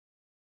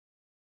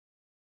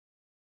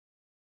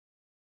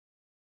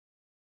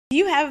Do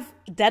you have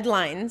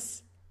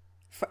deadlines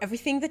for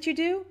everything that you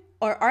do?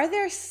 Or are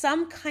there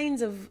some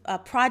kinds of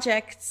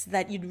projects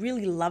that you'd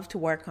really love to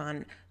work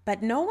on,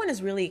 but no one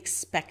is really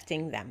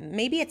expecting them?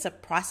 Maybe it's a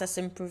process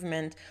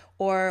improvement,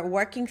 or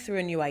working through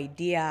a new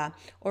idea,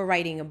 or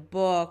writing a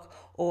book,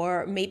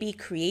 or maybe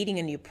creating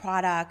a new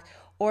product,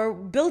 or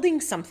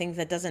building something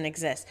that doesn't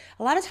exist.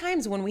 A lot of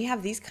times when we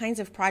have these kinds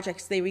of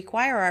projects, they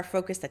require our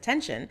focused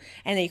attention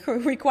and they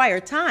require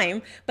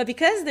time, but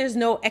because there's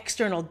no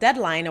external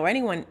deadline or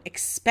anyone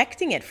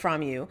expecting it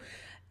from you,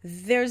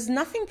 there's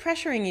nothing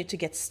pressuring you to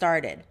get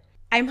started.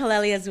 I'm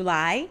Halelly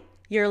Azulay,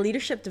 your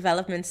leadership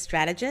development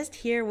strategist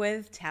here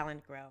with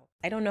TalentGrow.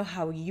 I don't know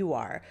how you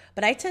are,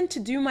 but I tend to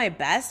do my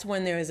best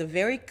when there is a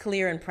very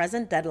clear and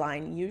present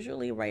deadline,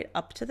 usually right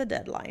up to the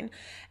deadline.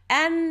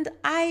 And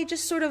I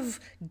just sort of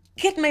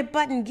get my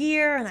butt in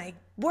gear and I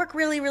work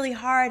really, really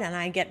hard and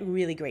I get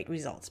really great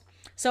results.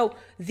 So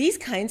these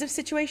kinds of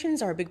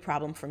situations are a big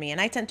problem for me,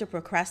 and I tend to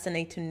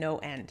procrastinate to no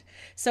end.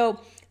 So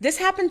this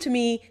happened to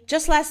me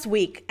just last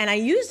week, and I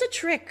used a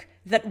trick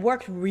that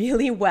worked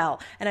really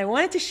well. And I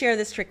wanted to share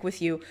this trick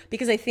with you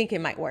because I think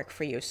it might work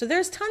for you. So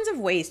there's tons of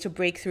ways to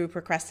break through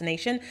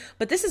procrastination,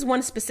 but this is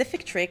one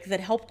specific trick that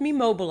helped me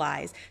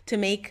mobilize to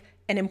make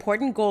an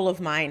important goal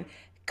of mine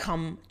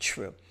come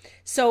true.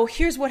 So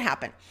here's what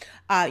happened.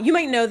 You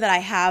might know that I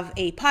have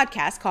a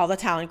podcast called The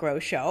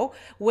TalentGrow Show,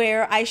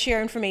 where I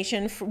share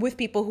information with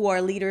people who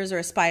are leaders or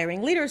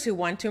aspiring leaders who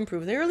want to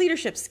improve their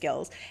leadership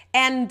skills.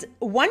 And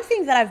one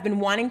thing that I've been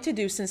wanting to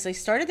do since I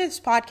started this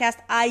podcast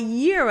a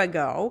year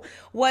ago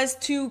was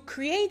to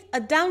create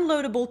a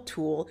downloadable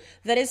tool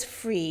that is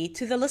free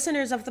to the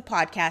listeners of the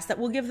podcast that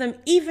will give them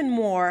even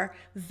more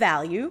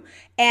value,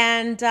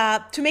 and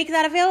to make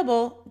that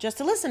available just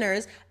to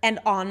listeners and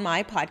on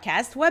my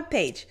podcast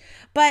webpage.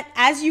 But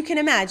as you can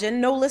imagine,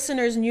 no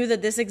listeners knew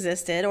that this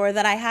existed or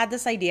that I had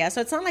this idea. So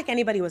it's not like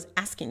anybody was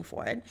asking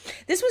for it.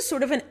 This was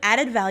sort of an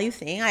added value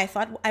thing I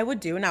thought I would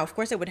do. Now, of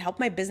course, it would help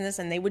my business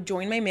and they would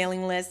join my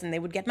mailing list and they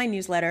would get my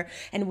newsletter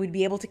and we'd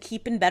be able to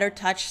keep in better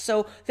touch.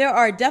 So there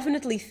are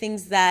definitely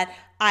things that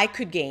I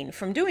could gain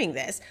from doing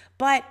this.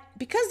 But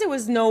because there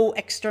was no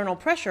external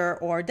pressure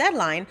or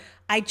deadline,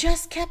 I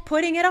just kept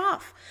putting it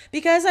off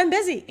because I'm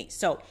busy.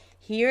 So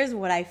here's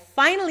what I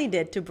finally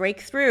did to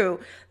break through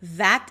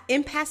that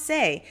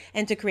impasse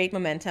and to create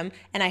momentum,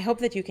 and I hope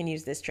that you can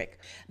use this trick.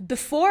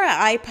 Before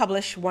I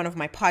publish one of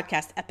my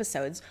podcast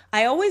episodes,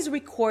 I always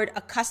record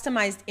a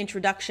customized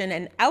introduction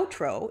and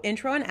intro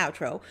and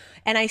outro,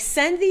 and I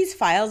send these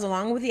files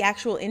along with the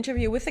actual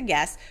interview with the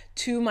guest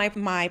to my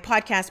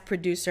podcast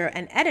producer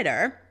and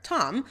editor,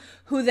 Tom,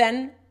 who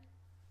then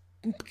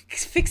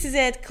fixes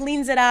it,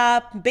 cleans it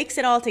up, bakes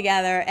it all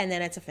together, and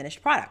then it's a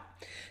finished product.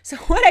 So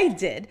what I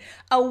did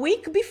a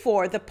week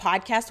before the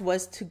podcast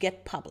was to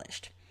get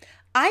published,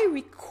 I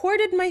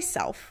recorded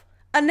myself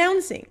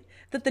announcing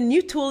that the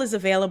new tool is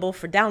available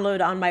for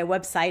download on my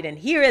website, and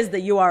here is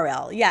the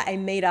URL. Yeah, I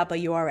made up a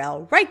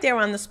URL right there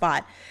on the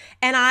spot,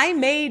 and I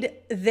made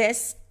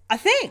this a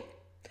thing.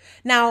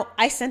 Now,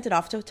 I sent it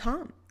off to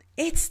Tom.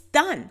 It's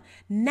done.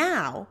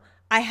 Now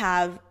I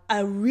have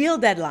a real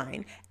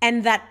deadline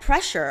and that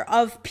pressure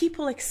of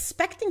people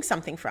expecting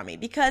something from me,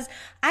 because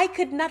I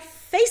could not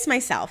face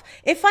myself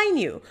if I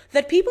knew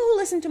that people who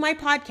listened to my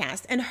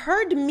podcast and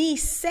heard me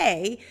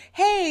say,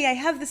 hey, I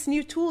have this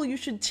new tool, you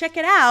should check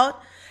it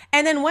out,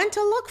 and then went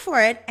to look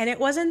for it and it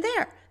wasn't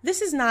there.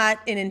 This is not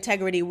in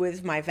integrity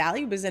with my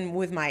values and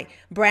with my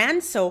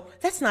brand, so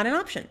that's not an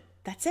option.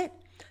 That's it.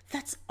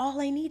 That's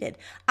all I needed.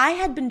 I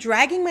had been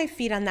dragging my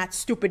feet on that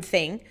stupid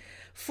thing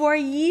for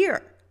a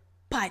year.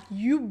 But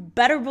you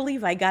better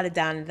believe I got it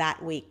done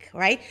that week,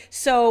 right?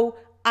 So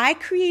I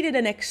created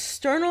an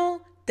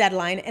external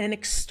deadline and an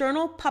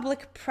external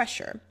public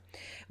pressure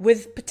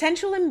with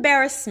potential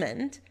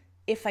embarrassment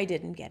if I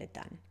didn't get it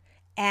done.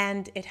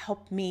 And it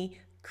helped me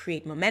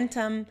create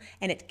momentum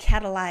and it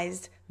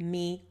catalyzed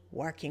me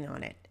working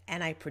on it.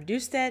 And I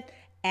produced it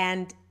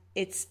and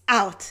it's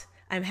out.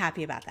 I'm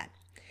happy about that.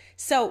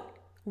 So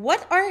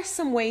what are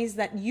some ways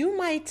that you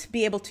might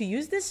be able to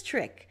use this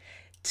trick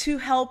to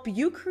help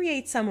you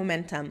create some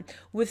momentum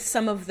with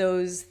some of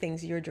those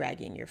things you're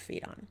dragging your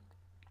feet on?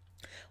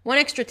 One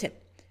extra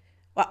tip.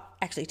 Well,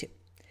 actually two.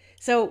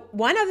 So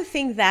one other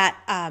thing that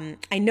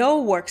I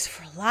know works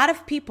for a lot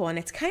of people, and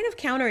it's kind of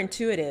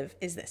counterintuitive,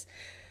 is this.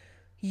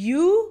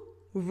 You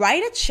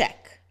write a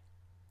check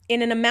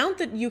in an amount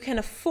that you can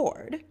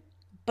afford,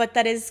 but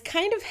that is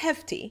kind of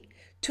hefty,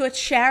 to a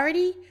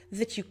charity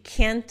that you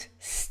can't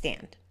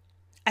stand.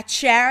 A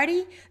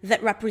charity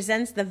that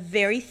represents the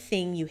very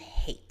thing you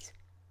hate,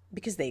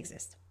 because they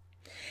exist.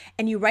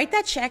 And you write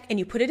that check and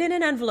you put it in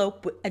an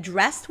envelope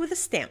addressed with a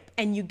stamp,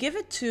 and you give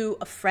it to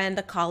a friend,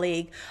 a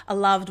colleague, a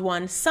loved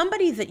one,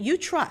 somebody that you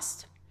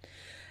trust.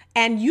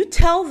 And you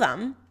tell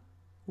them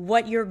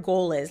what your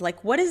goal is.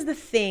 Like, what is the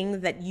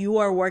thing that you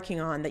are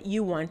working on that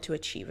you want to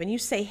achieve? And you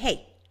say,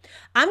 hey,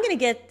 I'm going to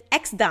get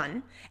X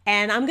done,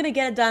 and I'm going to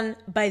get it done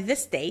by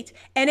this date.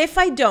 And if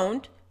I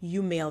don't,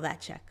 you mail that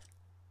check.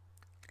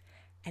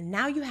 And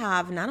now you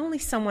have not only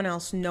someone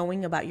else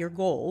knowing about your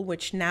goal,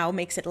 which now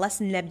makes it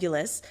less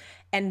nebulous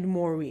and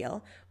more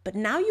real, but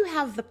now you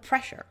have the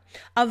pressure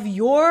of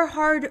your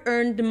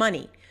hard-earned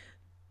money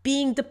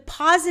being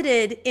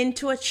deposited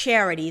into a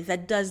charity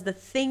that does the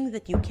thing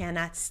that you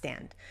cannot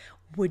stand.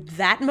 Would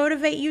that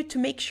motivate you to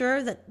make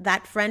sure that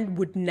that friend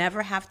would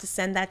never have to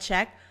send that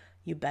check?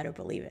 You better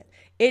believe it.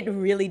 It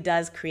really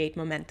does create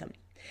momentum.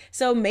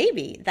 So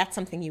maybe that's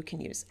something you can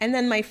use. And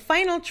then my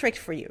final trick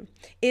for you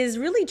is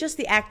really just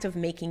the act of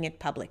making it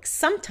public.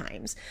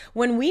 Sometimes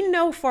when we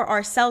know for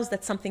ourselves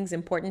that something's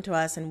important to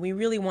us and we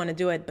really want to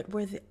do it, but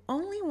we're the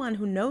only one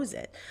who knows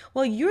it,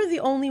 well, you're the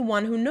only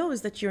one who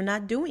knows that you're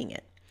not doing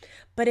it.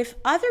 But if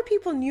other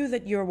people knew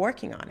that you're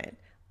working on it,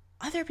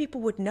 other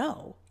people would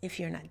know if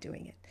you're not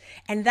doing it.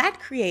 And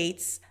that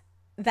creates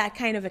that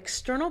kind of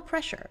external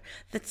pressure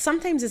that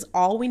sometimes is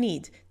all we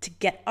need to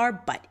get our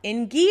butt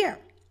in gear.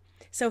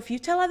 So if you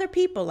tell other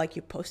people, like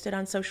you post it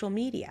on social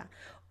media,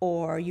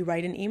 or you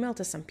write an email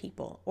to some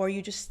people, or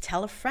you just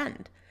tell a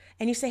friend,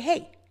 and you say,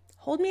 hey,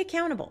 hold me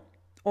accountable,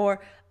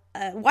 or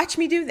watch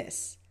me do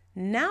this.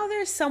 Now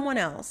there's someone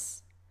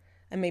else,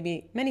 and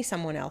maybe many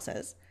someone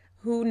else's,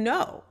 who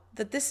know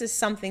that this is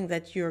something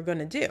that you're going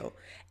to do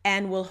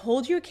and will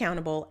hold you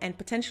accountable and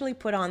potentially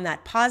put on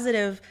that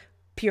positive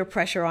peer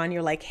pressure on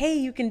you, like, hey,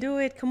 you can do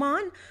it, come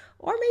on.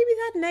 Or maybe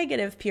that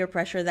negative peer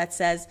pressure that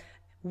says,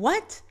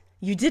 what?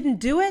 You didn't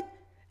do it?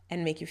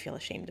 And make you feel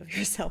ashamed of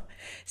yourself.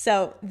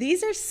 So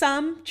these are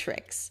some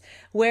tricks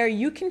where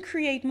you can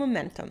create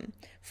momentum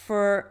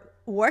for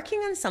working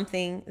on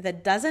something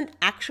that doesn't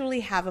actually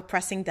have a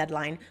pressing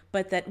deadline,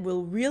 but that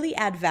will really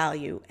add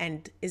value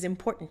and is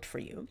important for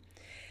you,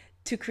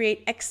 to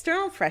create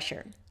external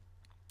pressure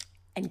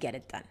and get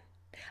it done.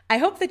 I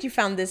hope that you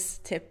found this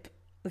tip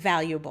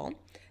valuable.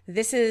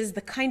 This is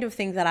the kind of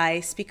thing that I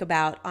speak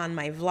about on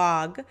my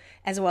vlog,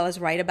 as well as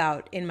write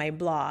about in my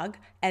blog,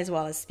 as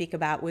well as speak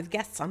about with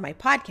guests on my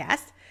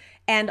podcast.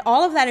 And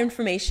all of that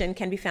information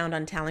can be found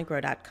on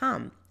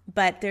TalentGrow.com.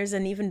 But there's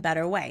an even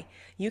better way.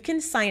 You can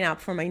sign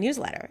up for my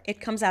newsletter.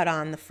 It comes out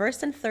on the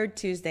first and third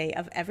Tuesday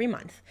of every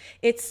month.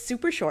 It's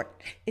super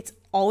short. It's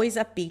always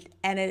upbeat,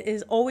 and it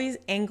is always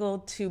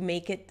angled to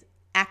make it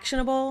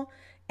actionable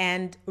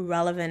and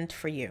relevant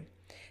for you.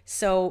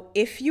 So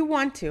if you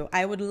want to,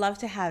 I would love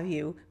to have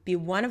you be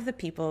one of the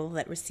people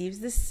that receives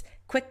this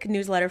quick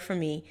newsletter from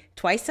me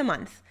twice a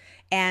month.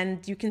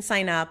 And you can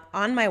sign up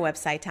on my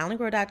website,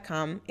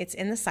 talentgrow.com. It's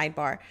in the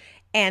sidebar.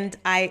 And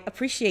I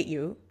appreciate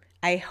you.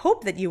 I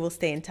hope that you will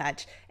stay in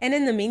touch. And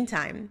in the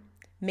meantime,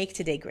 make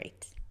today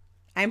great.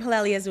 I'm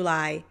Halelly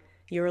Azulay,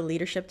 your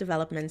leadership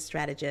development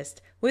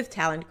strategist with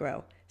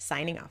TalentGrow,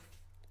 signing off.